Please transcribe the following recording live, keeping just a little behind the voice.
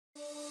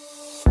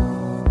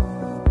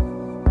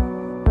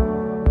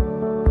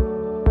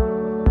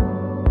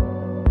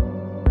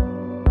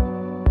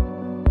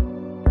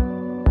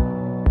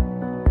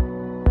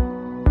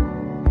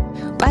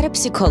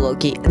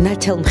პარაფსიქოლოგი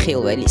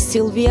ნათელმხილველი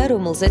სილვია,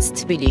 რომელზეც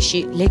თბილისში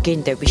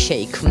ლეგენდები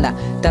შეიქმნა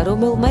და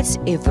რომელმაც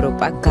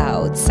ევროპა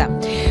გააოცა.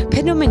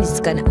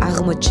 ფენომენისგან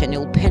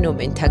აღმოჩენილ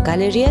ფენომენთა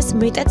გალერეას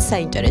მეტად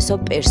საინტერესო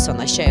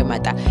პერსონა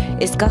შეემატა.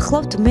 ეს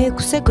გახლავთ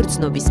მე-6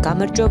 გრძნობის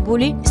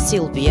გამარჯვებული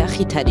სილვია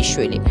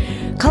ხითარიშვილი.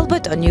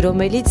 ქალბატონი,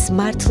 რომელიც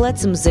მართლაც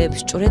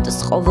მზეებს ჭვრეტს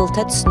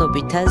ყოველთა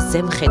ცნობითა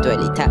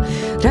ზემხედველითა,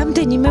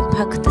 რამდენიმე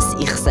ფაქტს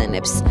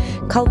იხსენებს.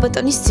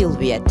 ქალბატონი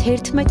სილვია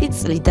 11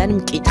 წლიდან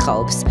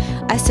მკითხაობს,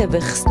 ასევე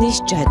ხსნის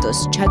ჯადოს,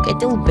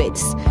 ჩაკეტილ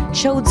ბედს,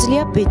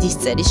 შეუძლია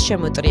ბედისწერის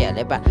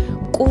შემოტრიალება,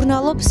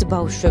 მკურნალობს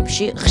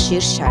ბავშვებში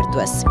ხშირ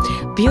შარდვას,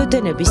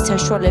 ბიოდენების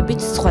საშუალებით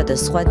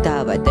სხვადასხვა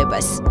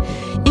დაავადებას.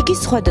 იგი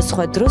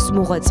სხვადასხვა დროს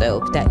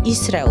მოღვაწეობდა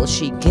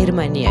ისრაელში,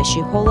 გერმანიაში,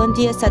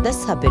 ჰოლანდიასა და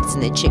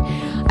საბერძნეთში,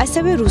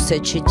 ასევე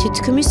რუსეთში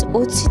თითქმის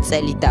 20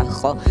 წელი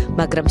დაჰყო,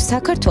 მაგრამ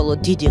საქართველო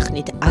დიდი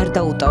ხნით არ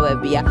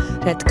დაუტოვებია,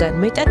 რადგან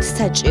მეტად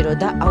საჭირო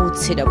და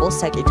აუცილებელ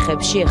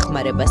საკითხებში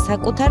ეხმარება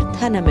საკუთარ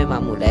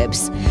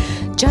თანამემამულეებს.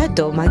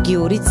 ჯადო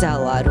მაგიური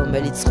ძალაა,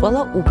 რომელიც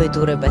ყველა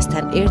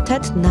უბედურებასთან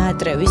ერთად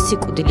ნაადრევი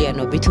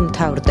სიკვდილიანობით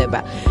მთავრდება.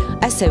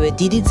 ასევე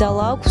დიდი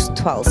ძალა აქვს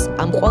თვალს,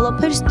 ამ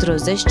ყველაფერს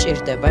დროზე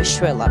სჭირდება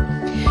შველა.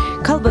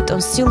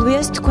 ქალბატონ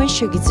სილვიას თქვენ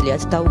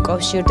შეგიძლიათ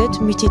დაუკავშირდეთ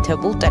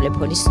მითითებულ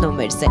ტელეფონის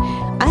ნომერზე,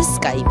 ან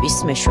სკაიპის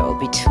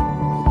მეშვეობით.